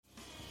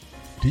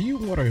Do you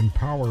want to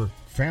empower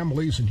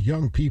families and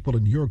young people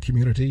in your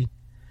community?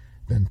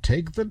 Then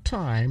take the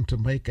time to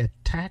make a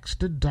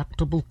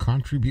tax-deductible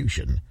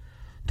contribution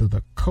to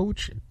the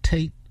Coach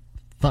Tate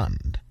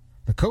Fund.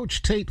 The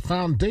Coach Tate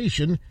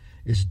Foundation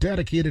is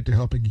dedicated to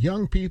helping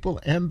young people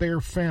and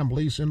their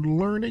families in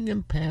learning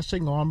and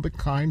passing on the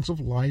kinds of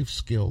life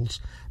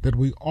skills that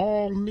we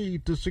all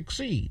need to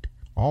succeed.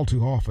 All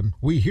too often,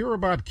 we hear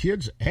about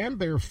kids and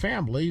their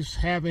families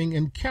having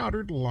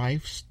encountered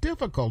life's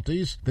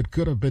difficulties that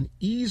could have been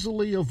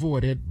easily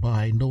avoided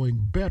by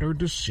knowing better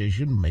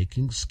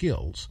decision-making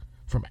skills,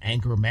 from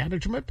anger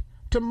management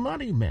to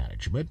money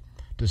management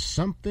to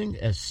something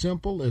as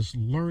simple as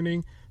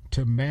learning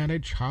to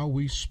manage how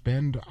we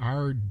spend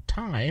our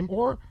time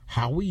or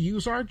how we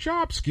use our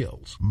job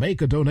skills.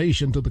 Make a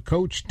donation to the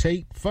Coach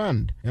Tate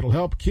Fund. It'll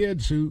help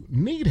kids who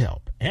need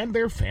help and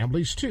their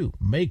families too.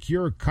 Make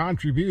your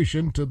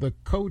contribution to the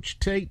Coach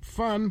Tate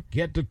Fund.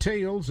 Get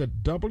details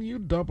at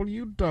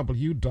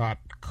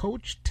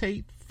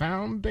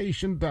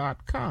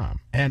www.coachtatefoundation.com.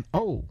 And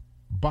oh,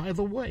 by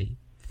the way,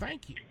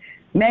 thank you.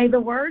 May the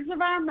words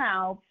of our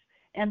mouths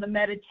and the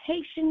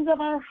meditations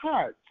of our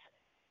hearts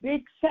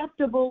be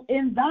acceptable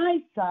in thy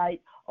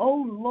sight,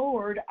 O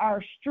Lord,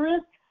 our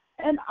strength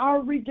and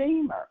our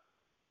Redeemer.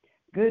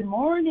 Good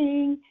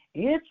morning.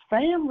 It's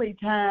family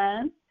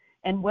time,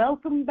 and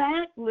welcome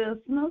back,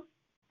 listeners.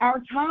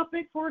 Our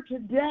topic for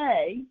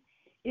today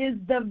is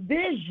the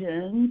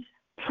vision's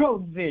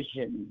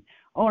provision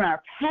on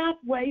our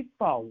pathway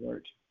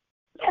forward.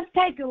 Let's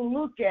take a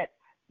look at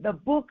the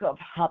book of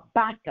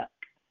Habakkuk,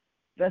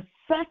 the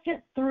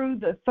 2nd through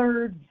the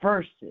 3rd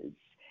verses.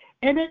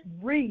 And it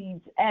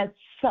reads as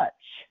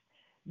such: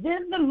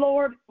 Then the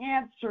Lord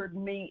answered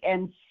me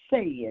and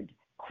said,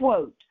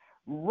 quote,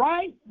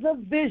 write the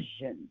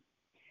vision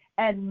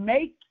and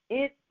make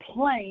it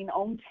plain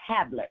on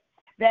tablets,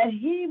 that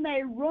he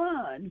may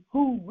run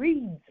who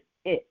reads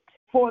it.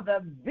 For the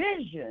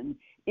vision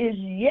is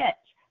yet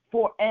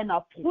for an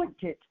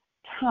appointed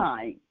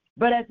time,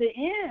 but at the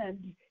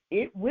end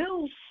it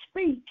will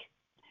speak,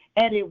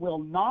 and it will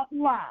not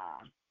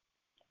lie.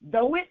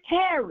 Though it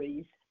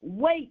tarries,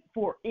 wait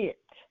for it,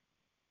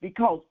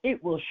 because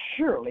it will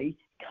surely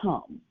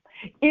come.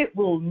 It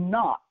will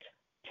not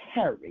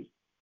tarry,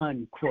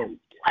 unquote.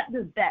 What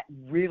does that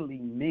really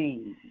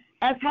mean?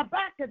 As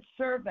Habakkuk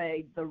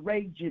surveyed the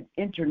raging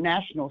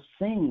international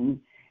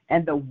scene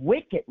and the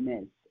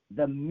wickedness,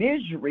 the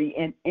misery,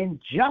 and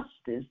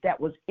injustice that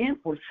was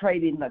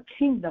infiltrating the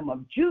kingdom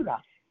of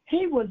Judah,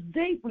 he was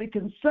deeply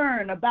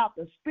concerned about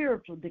the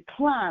spiritual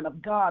decline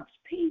of God's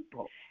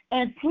people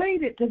and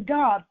pleaded to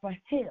God for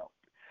help.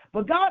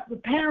 But God's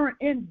apparent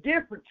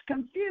indifference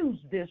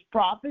confused this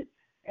prophet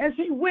as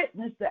he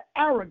witnessed the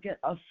arrogant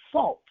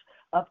assault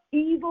of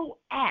evil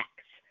acts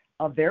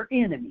of their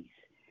enemies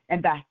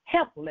and the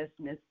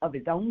helplessness of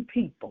his own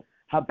people.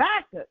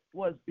 Habakkuk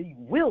was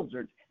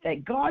bewildered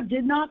that God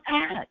did not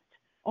act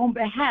on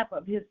behalf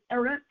of his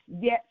errant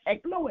yet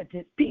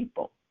exploited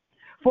people.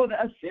 For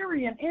the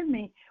Assyrian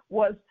enemy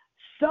was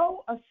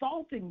so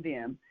assaulting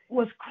them,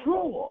 was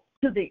cruel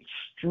to the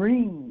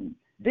extreme.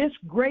 This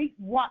great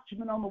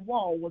watchman on the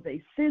wall was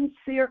a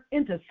sincere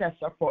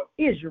intercessor for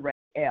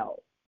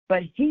Israel,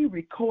 but he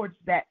records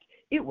that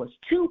it was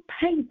too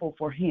painful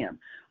for him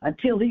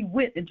until he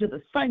went into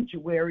the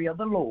sanctuary of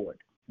the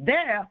Lord.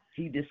 There,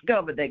 he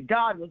discovered that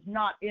God was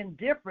not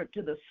indifferent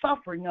to the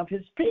suffering of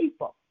his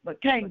people, but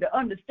came to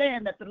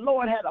understand that the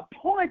Lord had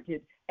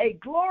appointed a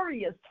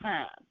glorious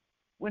time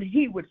when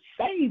he would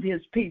save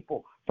his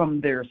people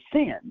from their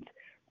sins,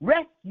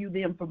 rescue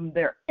them from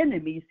their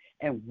enemies,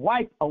 and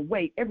wipe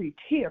away every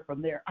tear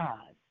from their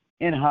eyes.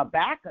 In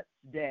Habakkuk's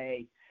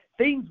day,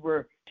 things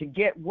were to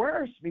get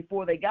worse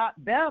before they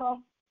got better,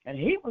 and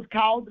he was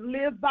called to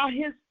live by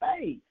his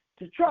faith,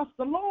 to trust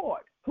the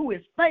Lord, who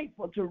is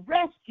faithful to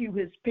rescue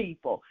his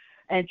people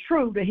and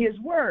true to his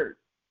word.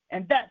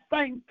 And that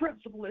same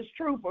principle is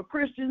true for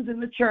Christians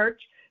in the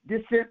church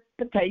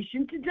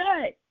dispensation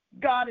today.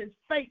 God is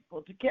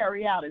faithful to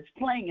carry out his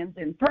plans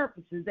and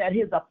purposes at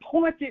his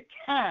appointed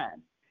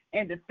time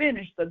and to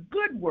finish the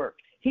good work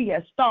he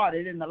has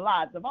started in the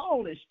lives of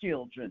all his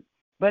children.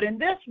 But in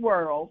this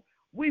world,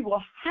 we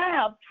will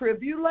have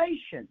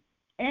tribulation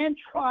and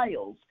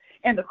trials,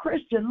 and the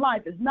Christian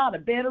life is not a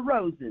bed of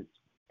roses,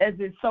 as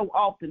is so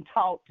often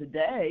taught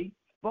today,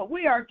 but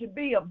we are to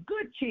be of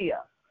good cheer,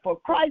 for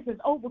Christ has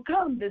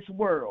overcome this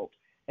world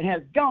and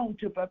has gone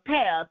to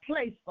prepare a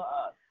place for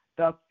us.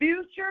 The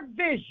future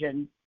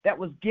vision that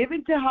was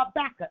given to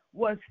Habakkuk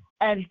was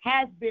and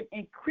has been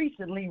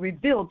increasingly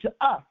revealed to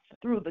us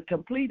through the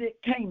completed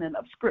canon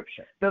of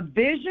Scripture. The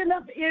vision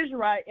of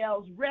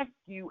Israel's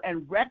rescue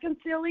and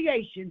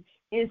reconciliation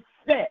is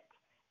set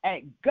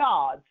at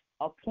God's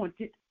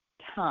appointed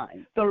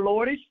time. The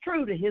Lord is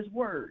true to his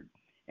word,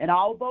 and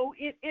although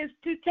it is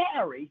to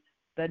tarry,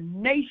 the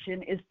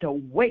nation is to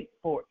wait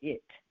for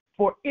it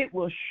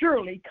will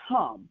surely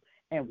come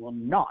and will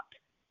not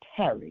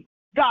tarry.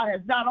 God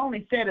has not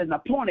only set an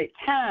appointed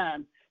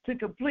time to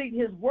complete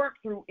his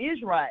work through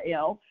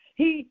Israel,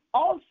 he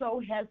also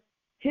has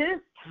his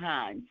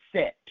time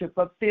set to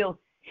fulfill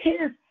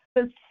his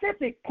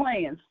specific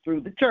plans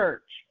through the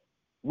church.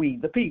 We,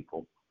 the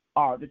people,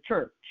 are the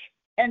church.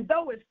 And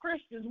though as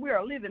Christians we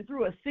are living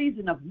through a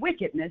season of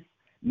wickedness,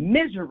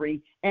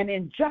 misery, and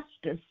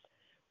injustice,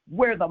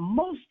 where the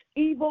most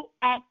evil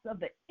acts of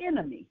the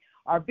enemy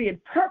are being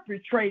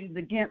perpetrated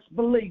against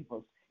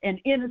believers and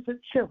innocent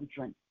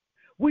children,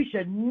 we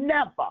should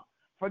never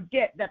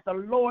forget that the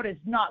Lord is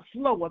not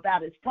slow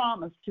about his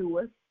promise to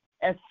us,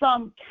 as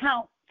some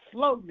count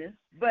slowness,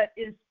 but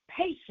is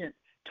patient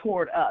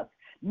toward us,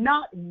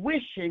 not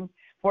wishing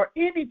for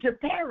any to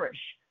perish,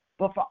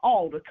 but for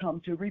all to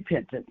come to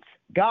repentance.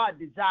 God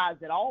desires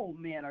that all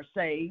men are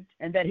saved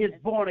and that his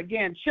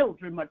born-again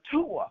children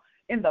mature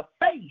in the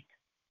faith,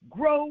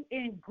 grow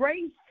in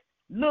grace,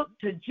 look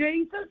to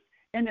Jesus,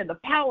 and in the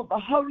power of the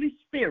Holy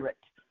Spirit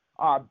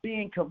are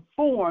being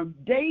conformed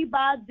day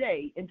by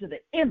day into the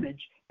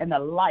image and the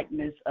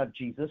likeness of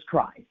Jesus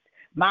Christ.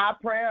 My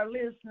prayer,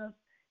 listeners,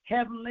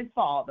 Heavenly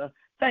Father,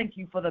 thank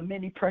you for the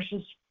many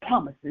precious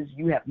promises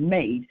you have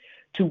made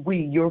to we,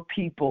 your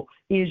people,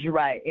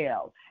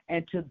 Israel,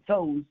 and to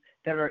those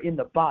that are in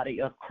the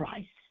body of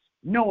Christ,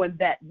 knowing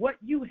that what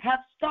you have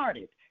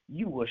started,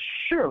 you will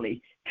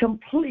surely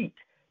complete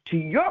to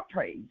your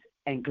praise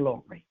and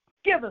glory.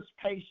 Give us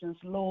patience,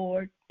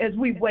 Lord, as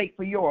we wait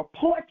for your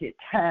appointed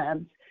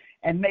times,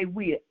 and may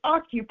we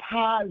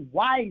occupy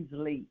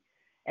wisely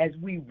as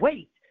we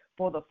wait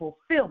for the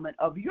fulfillment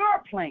of your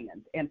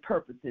plans and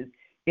purposes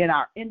in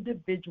our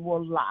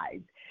individual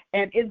lives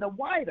and in the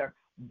wider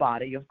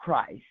body of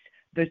Christ,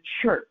 the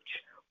church,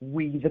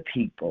 we the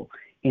people.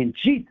 In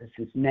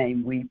Jesus'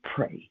 name we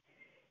pray.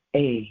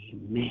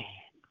 Amen.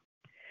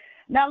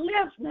 Now,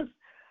 listeners,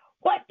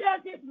 what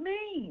does it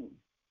mean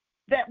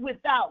that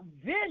without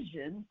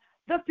vision,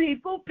 the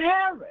people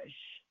perish?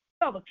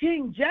 Well, the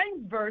King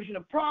James Version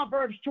of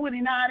Proverbs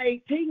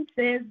 29:18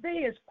 says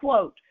this,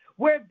 quote,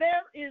 where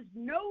there is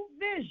no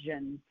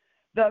vision,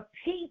 the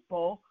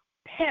people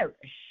perish.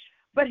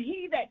 But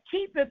he that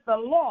keepeth the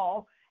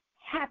law,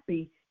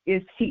 happy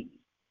is he,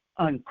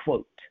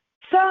 unquote.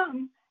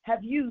 Some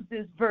have used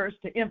this verse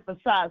to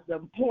emphasize the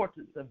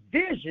importance of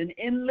vision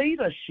in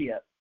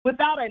leadership.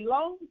 Without a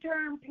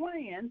long-term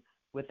plan,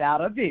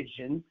 without a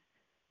vision,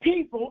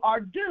 people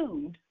are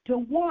doomed to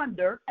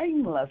wander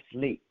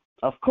aimlessly.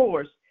 Of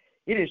course,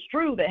 it is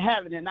true that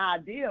having an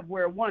idea of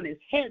where one is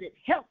headed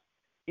helps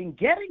in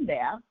getting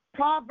there.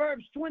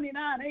 Proverbs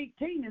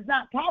 29:18 is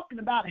not talking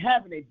about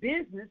having a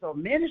business or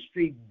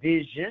ministry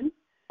vision.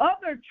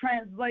 Other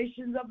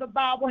translations of the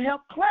Bible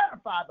help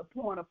clarify the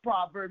point of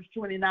Proverbs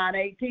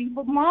 29:18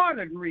 for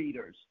modern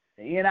readers.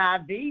 The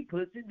NIV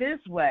puts it this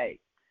way,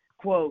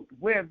 quote,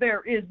 where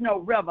there is no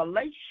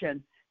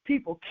revelation,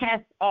 people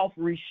cast off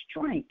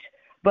restraint,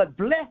 but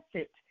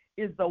blessed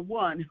is the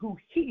one who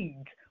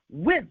heeds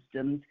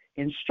wisdom's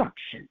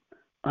instruction,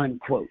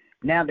 unquote.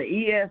 Now the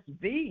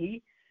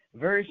ESV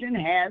version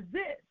has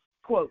this,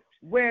 quote,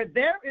 where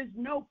there is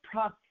no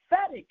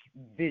prophetic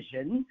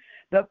vision,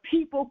 the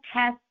people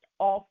cast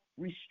off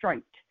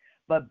restraint,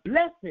 but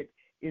blessed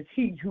is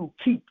he who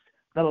keeps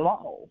the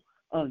law,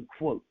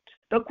 unquote.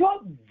 The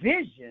quote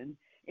vision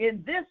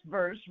in this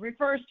verse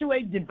refers to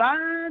a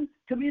divine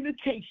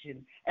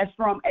communication as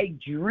from a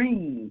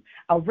dream,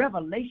 a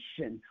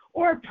revelation,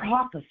 or a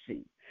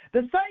prophecy.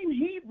 The same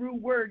Hebrew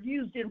word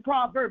used in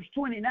Proverbs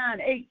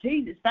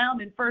 29:18 is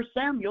found in 1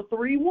 Samuel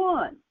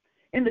 3:1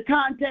 in the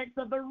context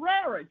of the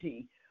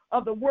rarity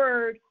of the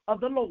word of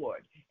the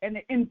Lord and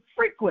the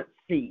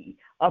infrequency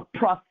of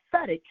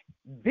prophetic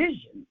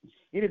visions.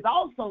 It is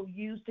also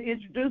used to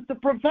introduce the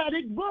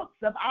prophetic books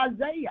of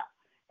Isaiah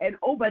and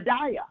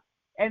Obadiah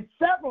and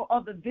several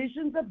of the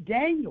visions of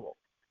Daniel.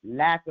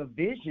 Lack of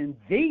vision,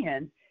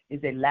 then,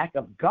 is a lack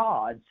of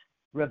God's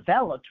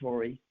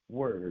revelatory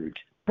word.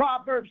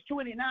 Proverbs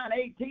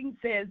 29:18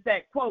 says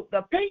that, quote,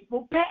 the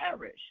people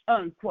perish,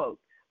 unquote.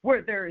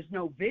 Where there is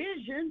no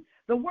vision,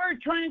 the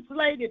word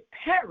translated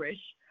perish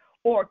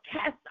or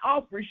cast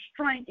off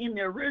restraint in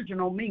the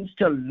original means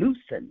to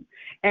loosen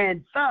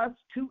and thus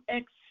to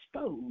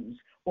expose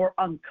or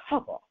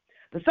uncover.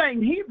 The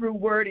same Hebrew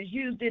word is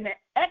used in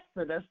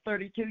Exodus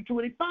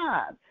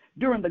 32:25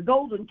 during the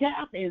golden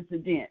calf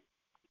incident.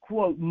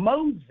 Quote,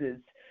 Moses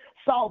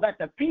saw that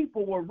the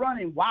people were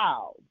running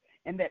wild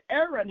and that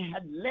Aaron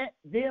had let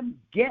them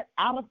get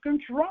out of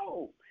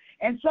control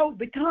and so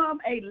become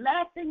a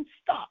laughing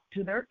stock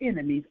to their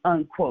enemies,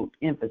 unquote,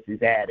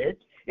 emphasis added.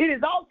 It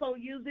is also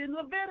used in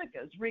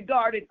Leviticus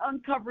regarding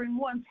uncovering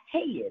one's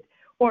head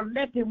or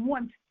letting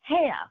one's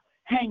hair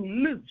hang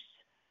loose.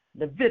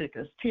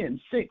 Leviticus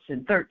 10:6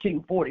 and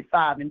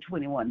 13:45 and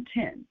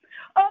 21:10.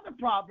 Other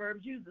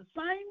proverbs use the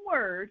same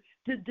word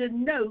to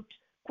denote,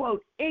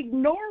 quote,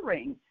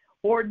 ignoring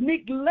or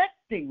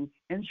neglecting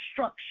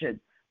instruction.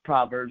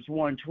 Proverbs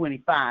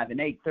 1:25 and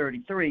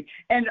 8:33,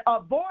 and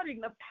avoiding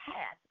the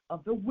path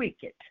of the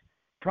wicked.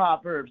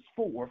 Proverbs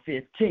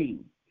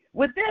 4:15.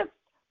 With this,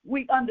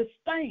 we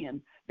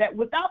understand that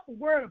without the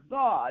word of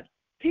God,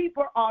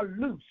 people are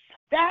loose.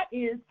 That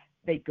is,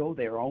 they go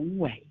their own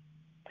way.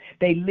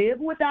 They live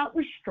without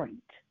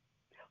restraint,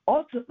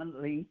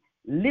 Ultimately,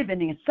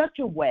 living in such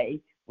a way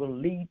will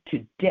lead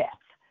to death,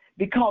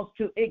 because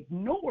to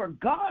ignore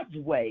God's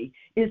way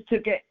is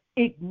to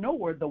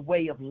ignore the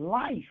way of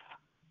life.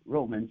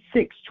 Romans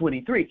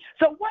 6:23.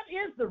 So what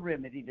is the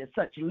remedy to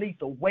such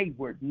lethal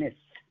waywardness?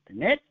 The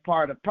next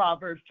part of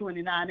Proverbs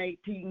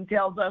 29:18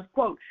 tells us,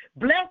 quote,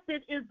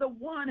 "Blessed is the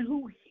one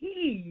who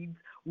heeds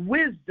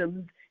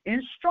wisdom's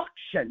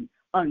instruction,"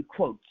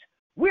 unquote.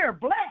 We're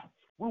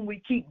blessed when we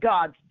keep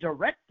God's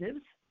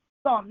directives.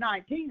 Psalm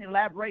 19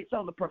 elaborates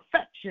on the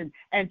perfection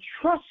and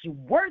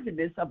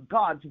trustworthiness of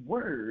God's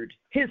word.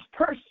 His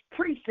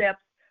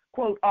precepts,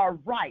 quote, "are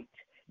right,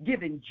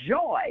 giving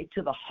joy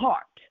to the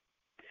heart.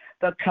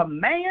 The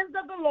commands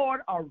of the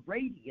Lord are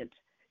radiant,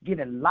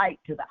 giving light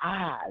to the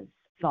eyes."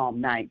 Psalm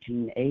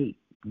 19:8.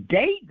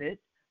 David,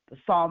 the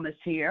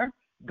psalmist here,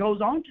 goes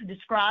on to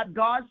describe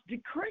God's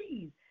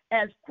decrees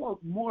as,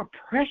 quote, "more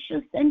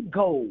precious than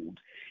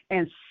gold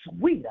and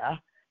sweeter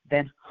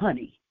than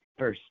honey."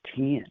 Verse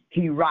 10.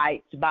 He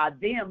writes, "By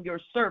them your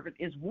servant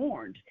is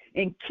warned.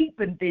 In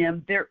keeping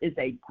them there is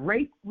a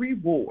great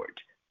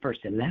reward." Verse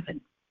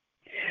 11.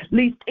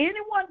 Lest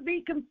anyone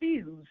be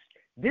confused,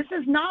 this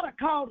is not a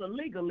call to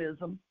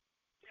legalism.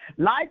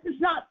 Life is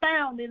not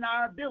found in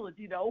our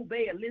ability to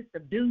obey a list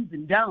of do's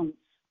and don'ts.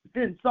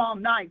 In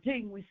Psalm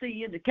 19, we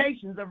see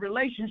indications of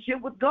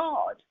relationship with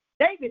God.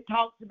 David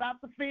talks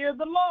about the fear of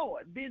the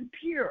Lord, being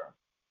pure,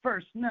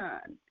 verse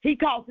 9. He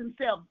calls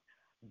himself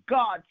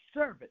God's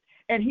servant,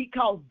 and he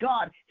calls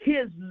God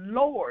his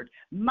Lord,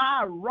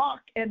 my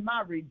rock and my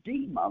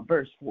redeemer,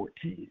 verse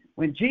 14.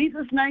 When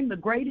Jesus named the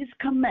greatest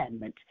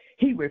commandment,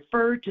 he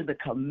referred to the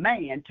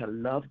command to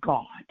love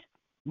God,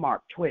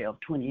 Mark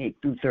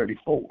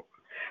 12:28-34.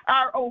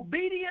 Our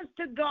obedience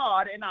to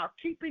God and our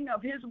keeping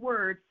of his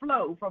word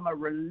flow from a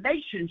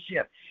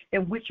relationship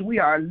in which we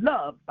are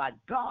loved by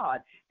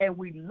God and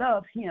we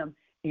love him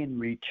in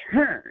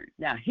return.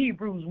 Now,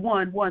 Hebrews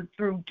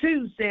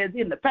 1:1-2 says,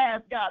 "In the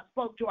past, God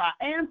spoke to our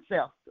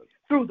ancestors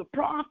through the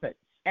prophets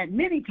at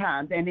many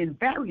times and in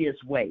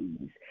various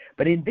ways.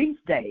 But in these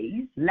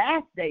days,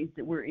 last days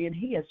that we're in,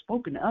 he has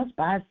spoken to us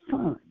by his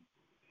Son,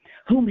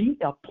 whom he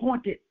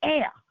appointed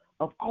heir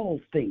of all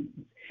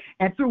things,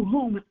 and through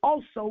whom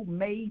also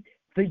made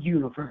the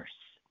universe."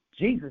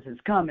 Jesus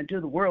has come into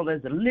the world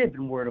as the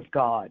living word of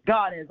God.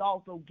 God has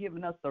also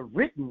given us the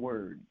written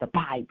word, the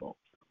Bible.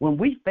 When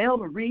we fail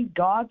to read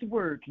God's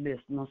word,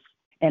 listeners,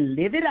 and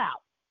live it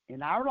out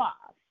in our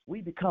lives,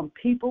 we become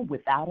people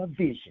without a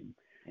vision.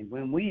 And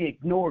when we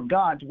ignore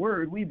God's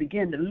word, we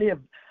begin to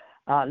live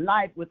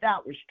life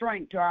without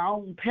restraint to our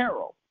own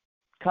peril.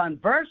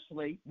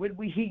 Conversely, when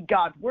we heed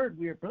God's word,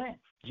 we are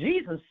blessed.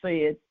 Jesus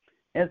said,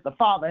 "As the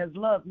Father has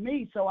loved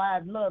me, so I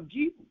have loved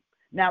you.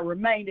 Now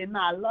remain in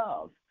my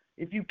love.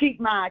 If you keep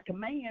my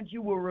commands,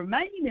 you will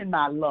remain in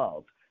my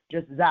love,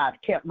 just as I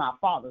have kept my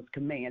Father's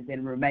commands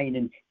and remain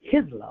in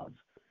his love.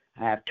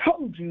 I have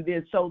told you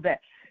this so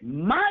that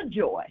my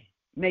joy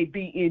may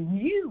be in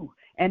you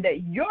and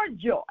that your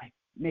joy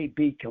may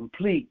be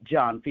complete."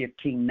 John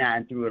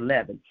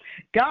 15:9-11.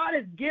 God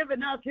has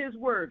given us his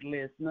word,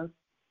 listeners,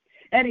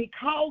 and he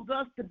calls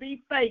us to be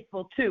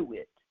faithful to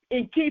it.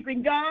 In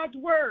keeping God's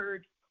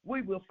word,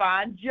 we will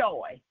find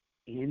joy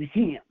in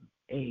him.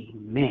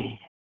 Amen.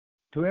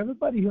 To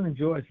everybody who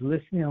enjoys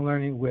listening and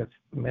learning with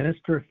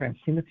Minister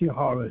Phrantceena T.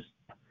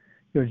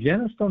 your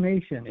generous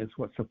donation is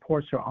what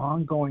supports your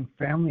ongoing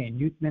family and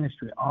youth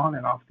ministry on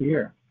and off the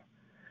air.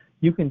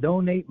 You can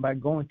donate by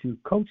going to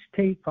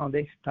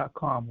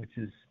CoachTateFoundation.com, which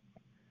is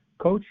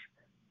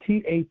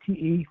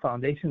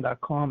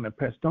CoachTateFoundation.com, and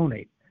press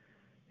donate.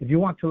 If you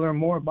want to learn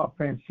more about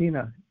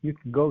Phrantceena, you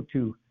can go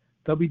to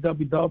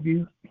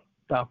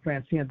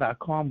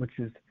www.Phrantceena.com, which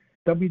is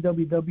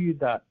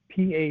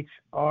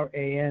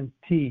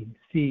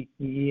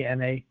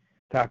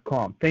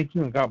www.PHRANTCEENA.com. Thank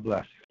you and God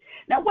bless.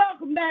 Now,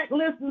 welcome back,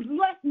 listeners.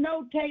 Let's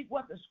notate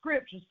what the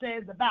scripture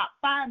says about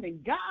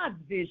finding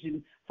God's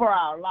vision for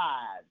our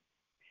lives.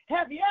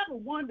 Have you ever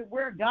wondered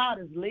where God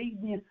is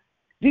leading you?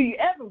 Do you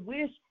ever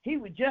wish he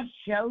would just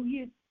show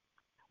you?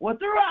 Well,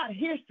 throughout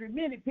history,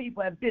 many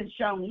people have been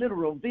shown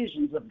literal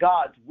visions of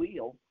God's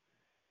will,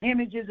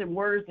 images and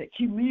words that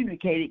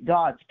communicated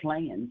God's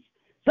plans.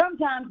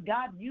 Sometimes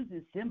God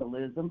uses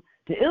symbolism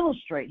to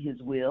illustrate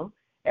his will,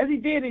 as he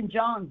did in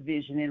John's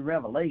vision in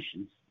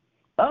Revelations.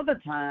 Other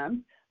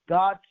times,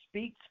 God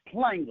speaks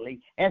plainly,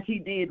 as he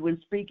did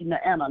when speaking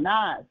to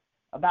Ananias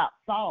about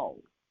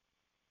Saul.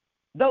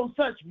 Though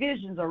such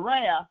visions are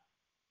rare,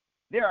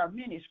 there are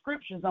many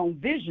scriptures on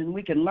vision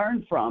we can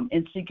learn from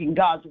in seeking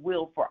God's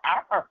will for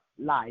our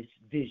life's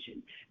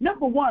vision.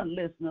 Number one,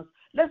 listeners,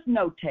 let's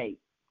notate,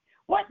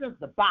 what does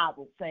the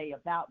Bible say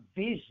about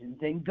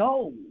visions and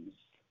goals?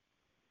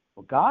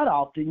 Well, God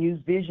often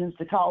used visions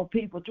to call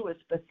people to a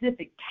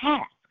specific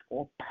task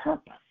or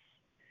purpose.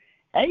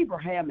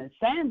 Abraham and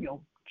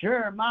Samuel,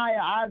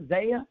 Jeremiah,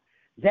 Isaiah,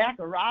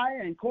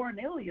 Zechariah, and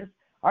Cornelius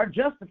are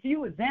just a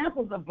few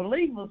examples of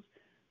believers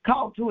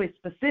called to a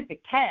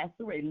specific task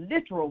through a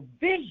literal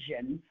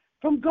vision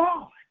from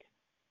God.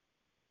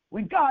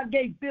 When God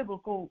gave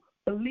biblical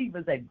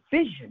believers a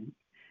vision,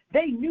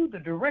 They knew the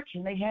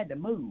direction they had to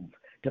move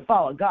to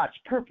follow God's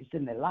purpose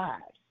in their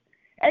lives.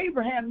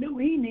 Abraham knew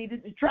he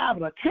needed to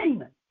travel to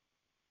Canaan.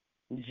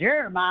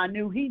 Jeremiah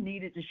knew he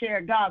needed to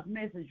share God's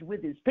message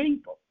with his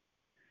people.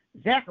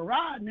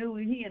 Zechariah knew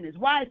he and his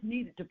wife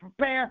needed to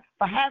prepare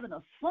for having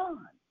a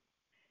son.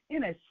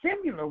 In a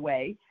similar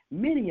way,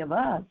 many of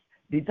us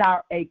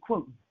desire a,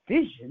 quote,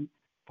 vision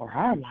for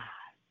our lives,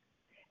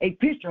 a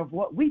picture of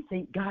what we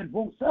think God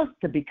wants us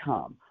to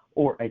become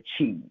or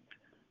achieve,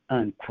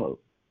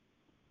 unquote.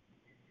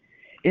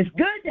 It's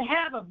good to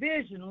have a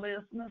vision,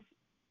 listeners.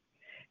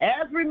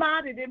 As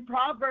reminded in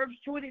Proverbs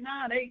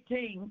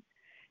 29:18,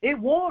 it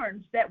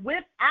warns that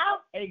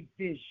without a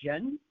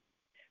vision,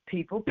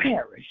 people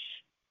perish.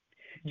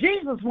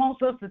 Jesus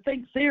wants us to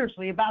think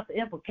seriously about the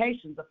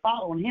implications of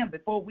following him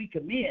before we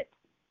commit.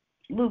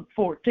 Luke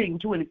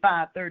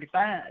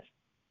 14:25-35.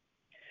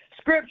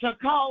 Scripture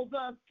calls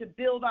us to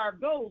build our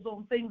goals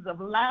on things of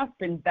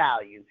lasting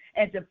value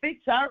and to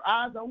fix our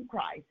eyes on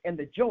Christ and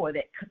the joy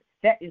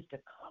that is to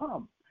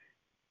come.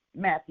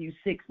 Matthew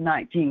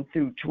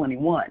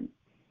 6:19-21.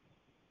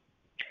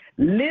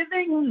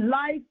 Living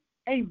life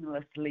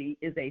aimlessly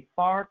is a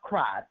far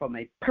cry from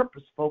a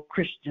purposeful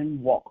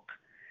Christian walk.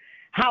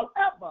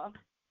 However,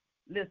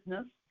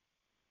 listeners,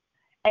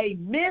 a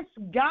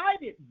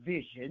misguided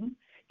vision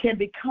can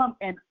become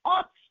an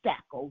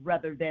obstacle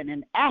rather than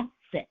an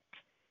asset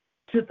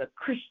to the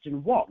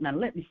Christian walk. Now,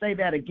 let me say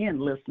that again,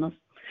 listeners.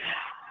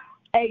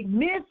 A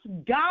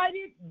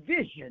misguided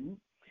vision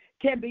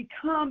can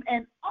become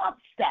an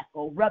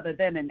obstacle rather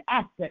than an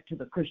asset to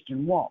the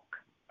Christian walk.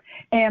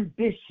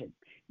 Ambition,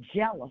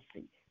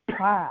 jealousy,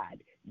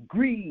 pride,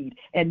 greed,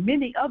 and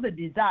many other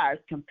desires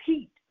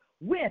compete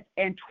with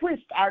and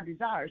twist our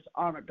desires to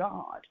honor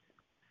God.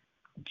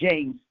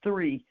 James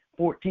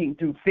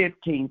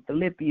 3:14-15,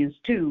 Philippians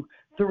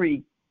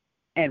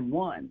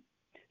 2:3-1.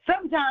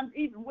 Sometimes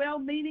even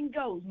well-meaning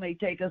goals may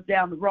take us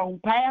down the wrong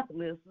path,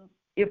 listeners,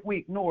 if we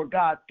ignore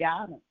God's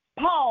guidance.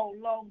 Paul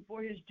longed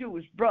for his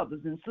Jewish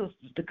brothers and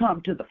sisters to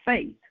come to the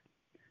faith.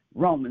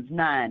 Romans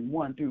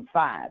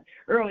 9:1-5.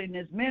 Early in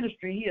his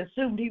ministry, he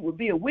assumed he would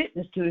be a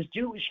witness to his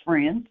Jewish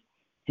friends,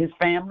 his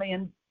family,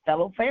 and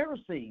fellow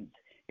Pharisees.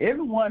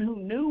 Everyone who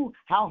knew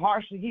how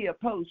harshly he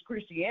opposed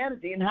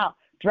Christianity and how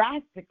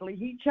drastically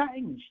he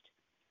changed.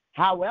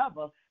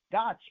 However,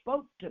 God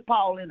spoke to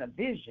Paul in a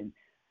vision,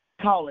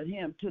 calling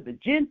him to the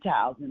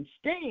Gentiles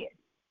instead.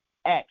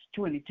 Acts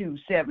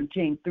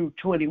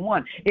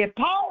 22:17-21. If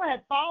Paul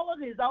had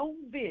followed his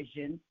own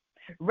vision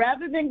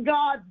rather than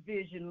God's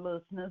vision,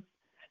 listeners,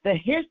 the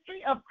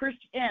history of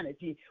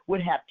Christianity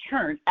would have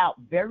turned out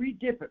very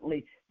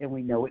differently than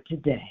we know it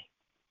today.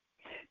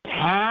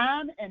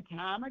 Time and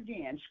time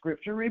again,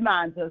 Scripture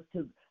reminds us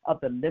of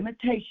the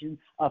limitations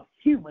of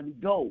human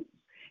goals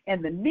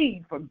and the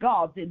need for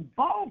God's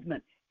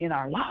involvement in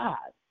our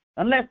lives.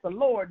 Unless the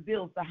Lord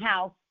builds the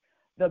house,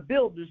 the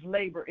builders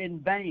labor in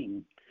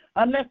vain.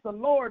 Unless the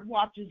Lord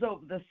watches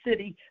over the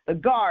city, the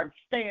guards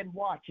stand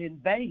watch in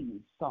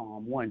vain.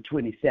 Psalm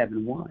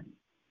 127:1.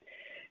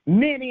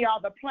 Many are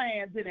the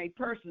plans in a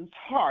person's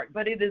heart,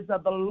 but it is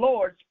of the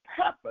Lord's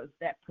purpose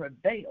that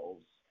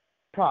prevails.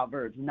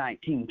 Proverbs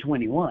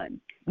 19:21.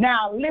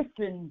 Now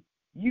listen,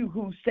 you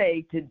who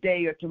say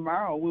today or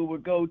tomorrow we will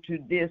go to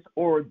this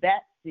or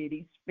that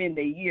city, spend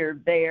a year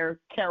there,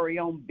 carry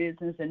on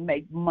business, and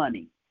make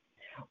money.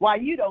 Why,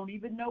 you don't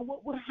even know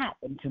what will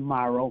happen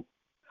tomorrow.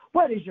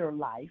 What is your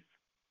life?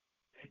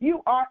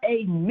 You are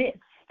a mist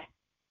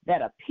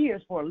that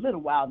appears for a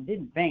little while and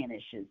then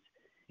vanishes.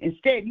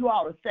 Instead, you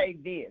ought to say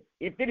this: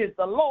 if it is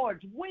the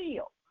Lord's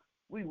will,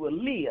 we will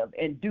live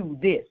and do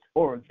this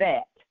or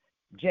that.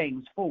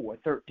 James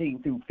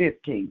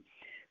 4:13-15.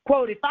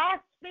 Quote, if I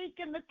speak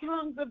in the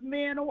tongues of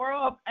men or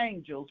of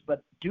angels,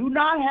 but do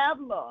not have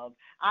love,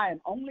 I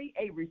am only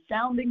a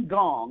resounding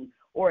gong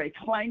or a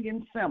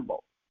clanging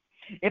cymbal.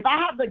 If I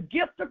have the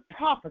gift of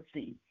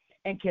prophecy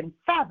and can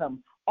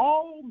fathom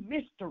all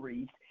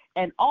mysteries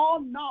and all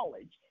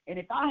knowledge, and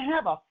if I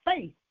have a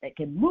faith that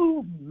can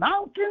move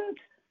mountains,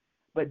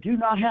 but do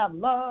not have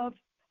love,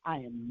 I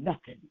am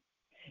nothing.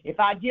 If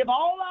I give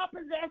all I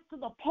possess to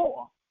the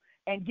poor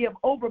and give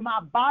over my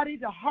body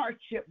to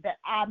hardship that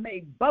I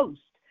may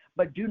boast,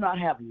 but do not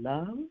have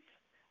love,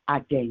 I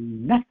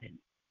gain nothing.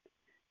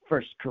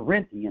 1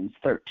 Corinthians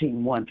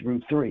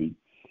 13:1-3.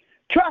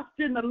 Trust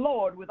in the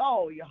Lord with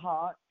all your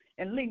heart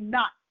and lean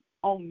not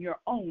on your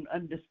own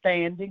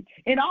understanding.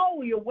 In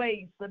all your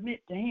ways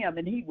submit to him,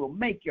 and he will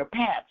make your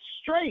path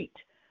straight.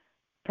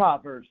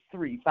 Proverbs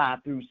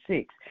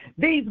 3:5-6.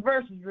 These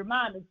verses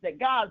remind us that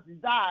God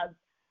desires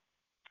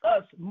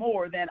us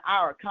more than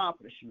our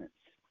accomplishments.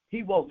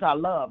 He wants our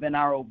love and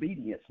our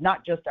obedience,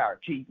 not just our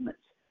achievements.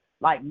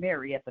 Like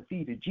Mary at the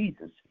feet of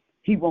Jesus,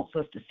 he wants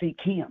us to seek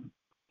him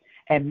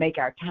and make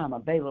our time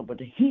available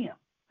to him.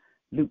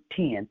 Luke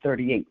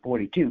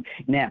 10:38-42.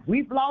 Now, if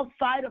we've lost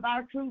sight of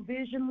our true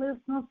vision,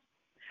 listeners,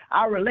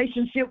 our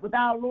relationship with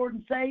our Lord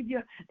and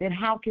Savior, then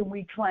how can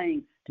we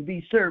claim to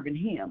be serving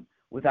him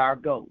with our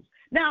goals?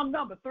 Now,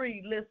 number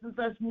 3, listeners,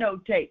 let's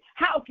notate.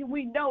 How can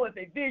we know if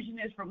a vision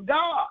is from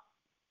God?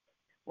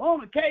 Well,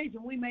 on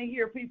occasion, we may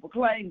hear people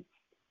claim,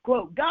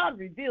 quote, God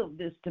revealed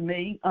this to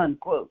me,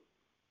 unquote.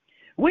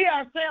 We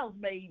ourselves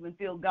may even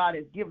feel God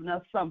has given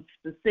us some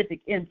specific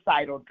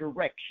insight or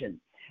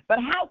direction. But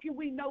how can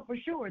we know for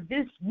sure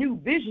this new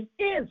vision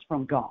is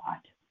from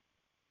God?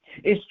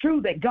 It's true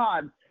that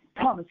God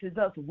promises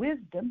us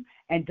wisdom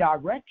and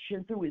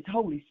direction through his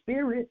Holy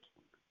Spirit,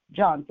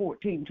 John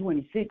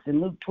 14:26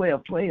 and Luke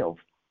 12:12.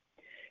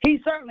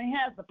 He certainly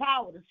has the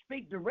power to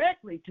speak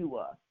directly to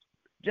us,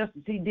 just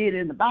as he did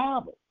in the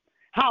Bible.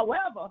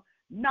 However,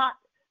 not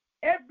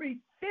every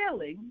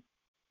feeling,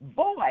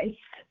 voice,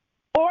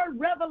 or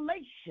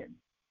revelation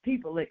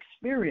people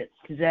experience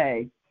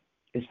today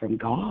is from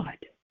God.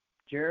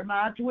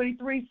 Jeremiah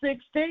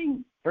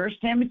 23:16, 1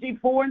 Timothy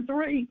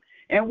 4:3.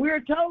 And we're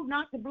told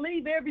not to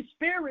believe every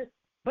spirit,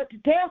 but to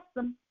test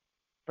them.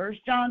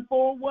 1 John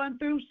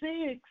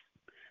 4:1-6.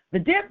 The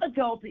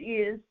difficulty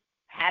is,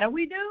 how do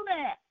we do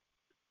that?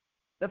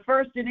 The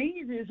first and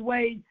easiest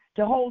way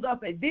to hold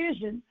up a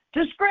vision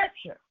to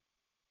Scripture.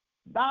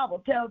 The Bible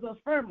tells us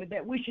firmly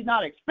that we should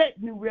not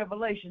expect new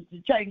revelations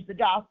to change the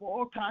gospel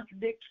or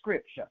contradict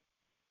Scripture.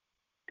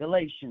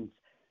 Galatians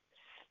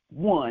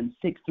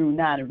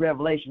 1:6-9 and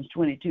Revelations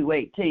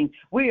 22:18.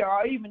 We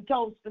are even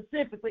told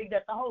specifically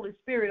that the Holy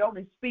Spirit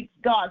only speaks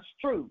God's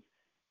truth,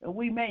 and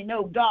we may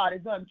know God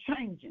is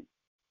unchanging.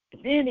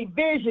 If any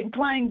vision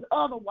claims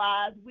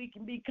otherwise, we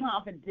can be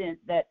confident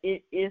that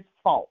it is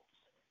false.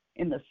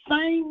 In the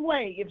same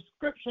way, if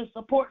Scripture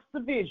supports the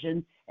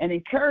vision and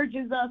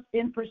encourages us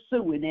in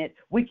pursuing it,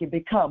 we can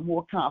become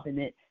more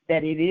confident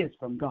that it is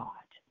from God.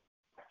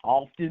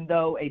 Often,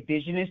 though, a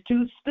vision is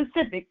too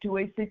specific to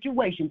a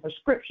situation for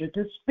Scripture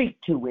to speak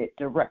to it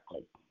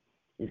directly.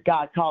 Is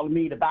God calling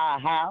me to buy a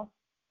house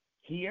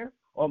here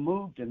or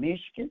move to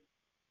Michigan?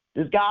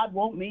 Does God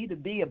want me to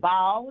be a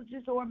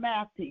biologist or a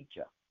math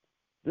teacher?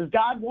 Does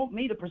God want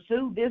me to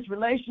pursue this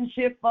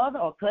relationship further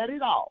or cut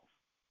it off?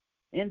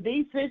 In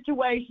these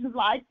situations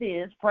like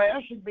this,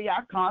 prayer should be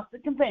our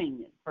constant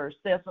companion, 1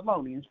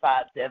 Thessalonians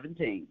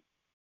 5:17.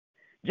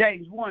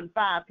 James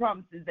 1:5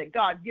 promises that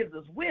God gives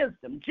us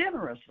wisdom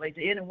generously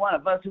to any one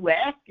of us who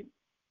ask him.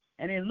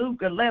 And in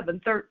Luke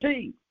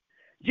 11:13,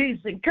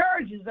 Jesus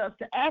encourages us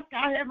to ask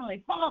our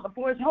Heavenly Father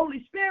for his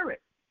Holy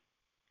Spirit.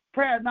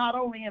 Prayer not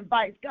only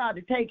invites God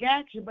to take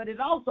action, but it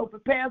also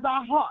prepares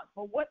our hearts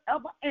for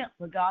whatever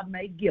answer God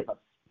may give us.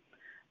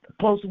 The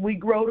closer we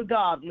grow to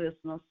God,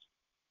 listeners,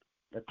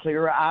 the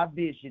clearer our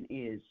vision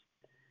is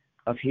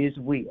of his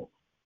will.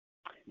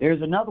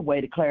 There's another way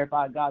to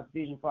clarify God's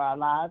vision for our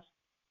lives: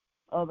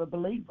 other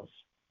believers.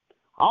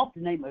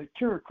 Often a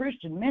mature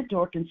Christian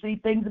mentor can see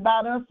things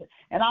about us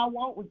and our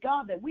walk with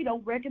God that we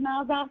don't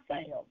recognize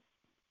ourselves.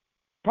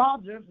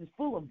 Proverbs is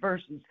full of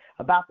verses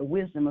about the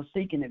wisdom of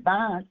seeking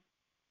advice.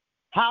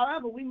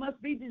 However, we must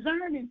be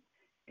discerning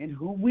in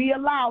who we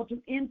allow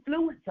to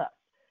influence us.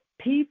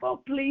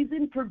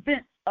 People-pleasing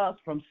prevents us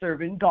from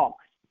serving God,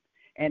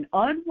 and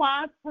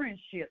unwise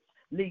friendships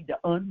lead to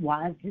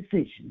unwise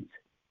decisions.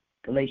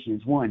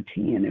 Galatians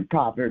 1:10 and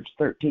Proverbs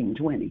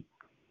 13:20.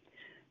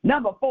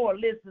 Number 4,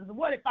 listeners,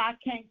 what if I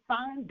can't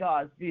find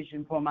God's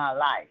vision for my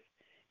life?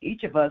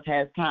 Each of us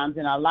has times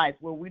in our life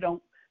where we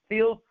don't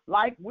feel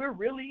like we're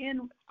really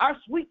in our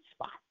sweet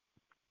spot.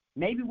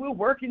 Maybe we're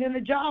working in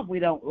a job we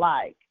don't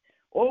like,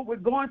 or we're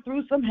going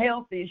through some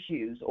health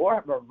issues, or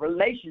a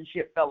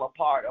relationship fell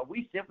apart, or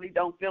we simply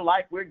don't feel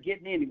like we're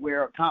getting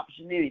anywhere or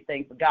accomplishing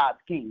anything for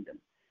God's kingdom.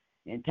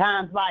 In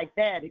times like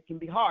that, it can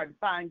be hard to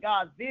find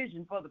God's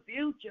vision for the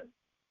future.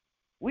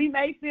 We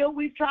may feel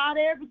we've tried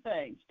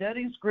everything,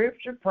 studying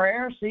Scripture,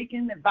 prayer,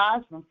 seeking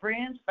advice from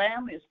friends,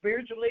 family, and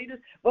spiritual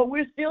leaders, but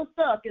we're still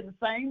stuck in the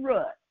same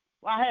rut.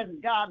 Why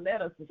hasn't God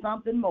led us to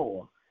something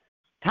more?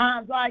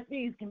 Times like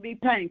these can be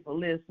painful,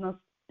 listeners,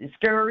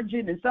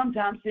 discouraging, and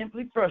sometimes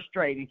simply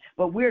frustrating,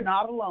 but we're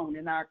not alone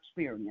in our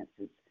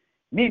experiences.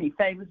 Many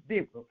famous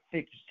biblical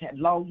figures had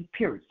long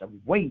periods of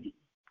waiting.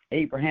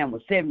 Abraham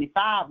was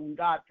 75 when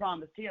God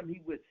promised him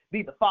he would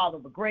be the father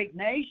of a great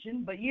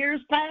nation, but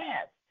years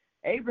passed.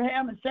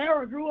 Abraham and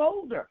Sarah grew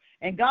older,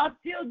 and God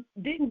still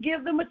didn't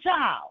give them a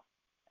child.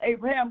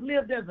 Abraham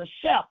lived as a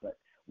shepherd,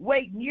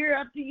 waiting year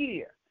after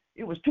year.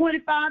 It was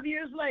 25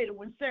 years later,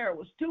 when Sarah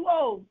was too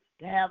old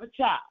to have a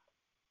child,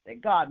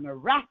 that God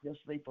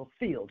miraculously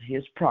fulfilled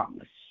his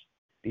promise.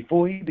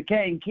 Before he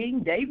became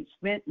king, David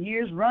spent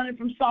years running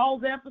from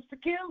Saul's efforts to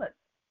kill him.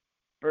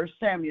 1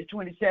 Samuel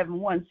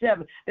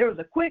 27:1-7, there was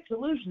a quick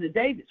solution to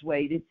David's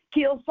waiting: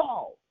 kill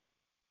Saul.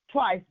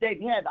 Twice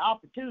David had the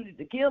opportunity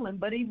to kill him,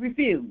 but he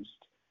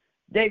refused.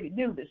 David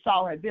knew that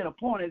Saul had been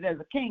appointed as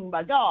a king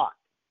by God,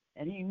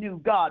 and he knew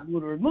God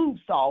would remove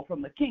Saul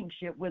from the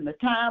kingship when the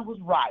time was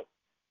right,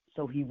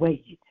 so he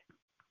waited.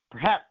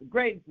 Perhaps the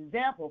greatest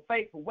example of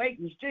faithful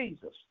waiting is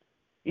Jesus.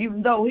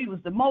 Even though he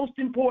was the most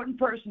important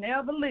person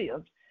ever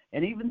lived,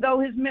 and even though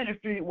his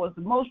ministry was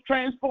the most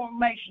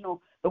transformational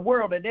the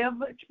world had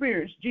ever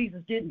experienced,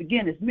 Jesus didn't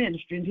begin his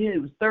ministry until he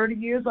was 30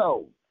 years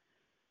old.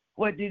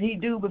 What did he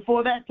do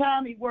before that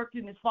time? He worked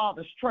in his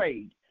Father's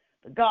trade,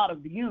 the God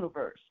of the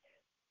universe,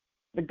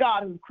 the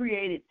God who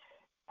created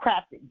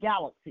crafted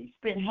galaxy,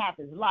 spent half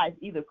his life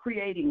either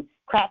creating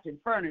crafted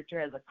furniture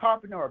as a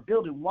carpenter or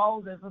building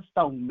walls as a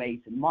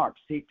stonemason, Mark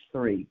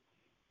 6:3.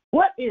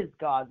 What is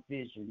God's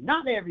vision?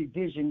 Not every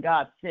vision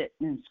God set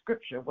in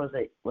Scripture was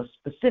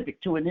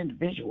specific to an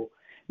individual.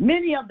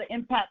 Many of the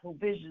impactful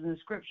visions in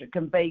Scripture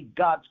convey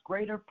God's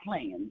greater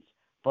plans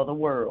for the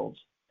world.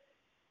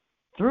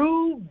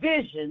 Through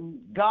vision,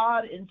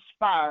 God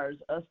inspires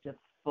us to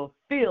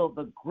fulfill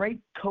the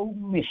Great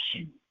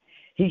Commission.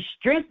 He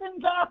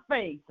strengthens our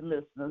faith,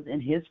 listeners,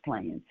 in His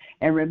plan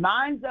and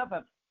reminds us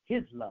of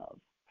His love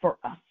for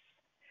us.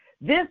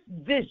 This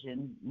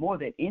vision, more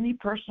than any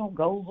personal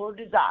goals or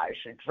desires,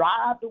 should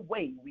drive the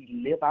way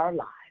we live our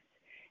lives.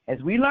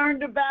 As we learn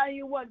to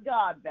value what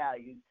God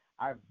values,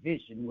 our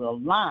vision will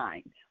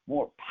align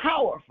more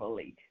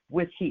powerfully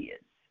with His.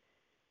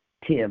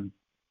 Tim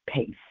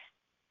Pace.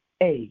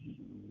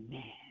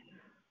 Amen.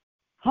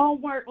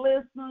 Homework,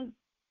 listeners.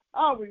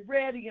 Are we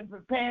ready and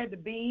prepared to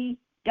be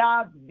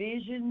God's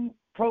vision,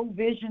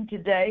 provision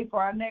today for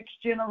our next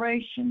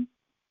generation?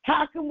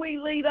 How can we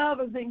lead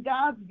others in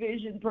God's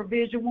vision,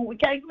 provision, when we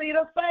can't lead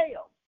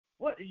ourselves?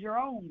 What does your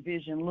own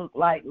vision look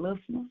like,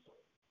 listeners?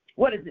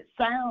 What does it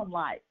sound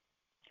like?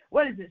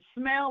 What does it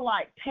smell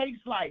like,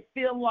 taste like,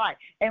 feel like?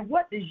 And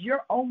what does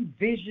your own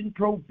vision,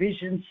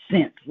 provision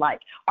sense like?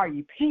 Are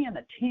you paying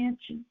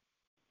attention?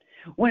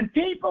 When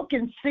people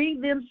can see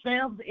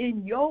themselves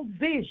in your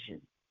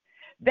vision,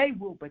 they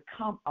will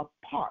become a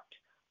part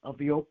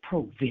of your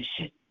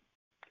provision.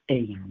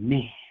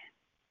 Amen.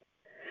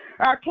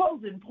 Our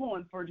closing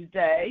poem for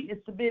today is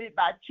submitted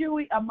by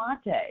Chewy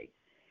Amate,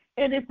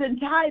 and it's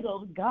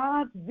entitled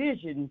God's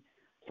Vision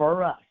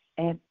for Us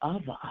and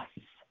of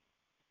Us.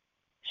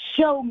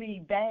 Show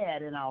me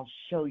bad, and I'll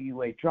show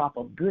you a drop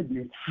of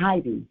goodness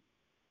hiding.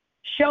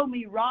 Show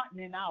me rotten,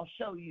 and I'll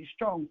show you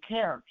strong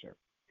character.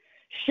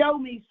 Show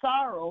me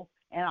sorrow,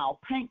 and I'll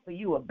paint for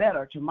you a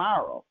better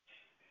tomorrow.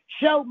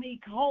 Show me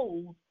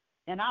cold,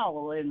 and I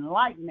will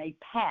enlighten a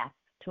path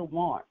to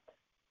warmth.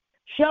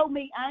 Show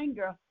me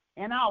anger,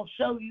 and I'll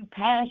show you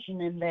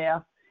passion in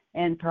there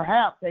and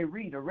perhaps a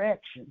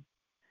redirection.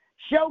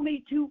 Show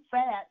me too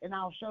fat, and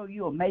I'll show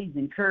you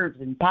amazing curves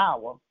and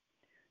power.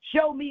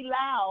 Show me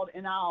loud,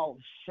 and I'll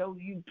show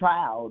you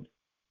proud.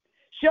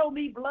 Show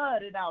me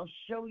blood, and I'll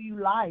show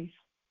you life.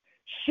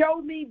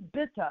 Show me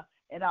bitter,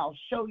 and I'll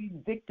show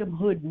you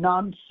victimhood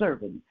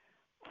non-serving,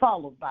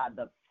 followed by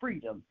the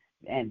freedom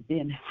and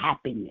then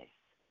happiness.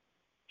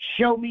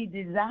 Show me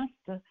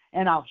disaster,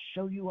 and I'll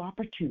show you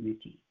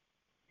opportunity.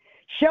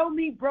 Show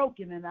me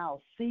broken, and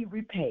I'll see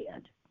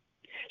repaired.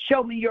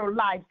 Show me your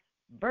life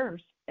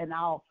verse, and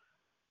I'll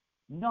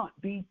not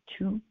be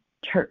too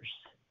terse.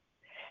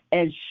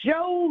 And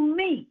show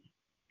me,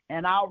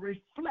 and I'll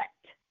reflect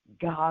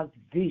God's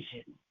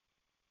vision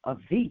of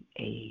thee.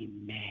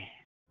 Amen.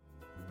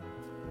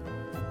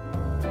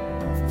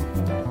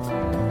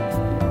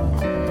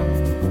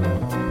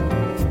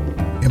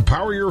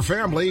 Empower your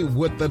family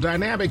with the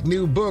dynamic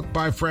new book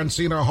by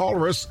Phrantceena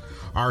T,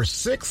 Our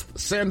Sixth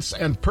Sense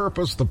and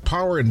Purpose, The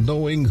Power in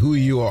Knowing Who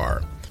You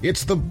Are.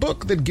 It's the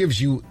book that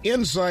gives you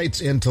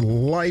insights into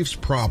life's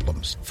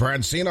problems.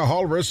 Phrantceena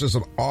T is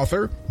an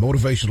author,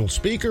 motivational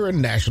speaker,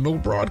 and national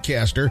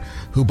broadcaster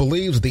who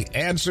believes the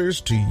answers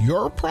to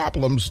your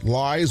problems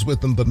lies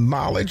within the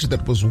knowledge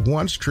that was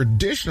once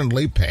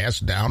traditionally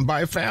passed down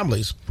by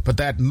families. But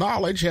that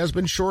knowledge has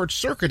been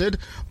short-circuited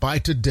by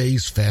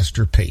today's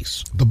faster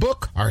pace. The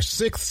book, Our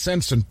Sixth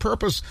Sense and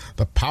Purpose,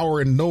 The Power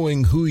in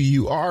Knowing Who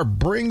You Are,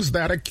 brings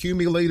that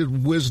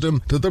accumulated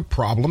wisdom to the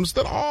problems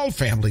that all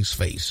families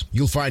face.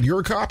 You'll find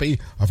your copy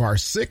of Our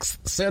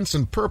Sixth Sense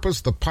and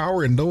Purpose, The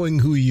Power in Knowing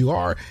Who You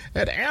Are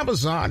at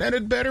Amazon and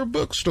at better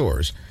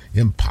bookstores.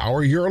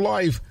 Empower your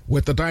life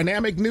with the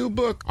dynamic new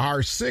book,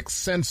 Our Sixth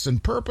Sense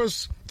and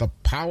Purpose, The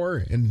Power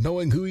in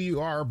Knowing Who You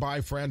Are by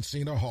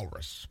Phrantceena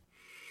T.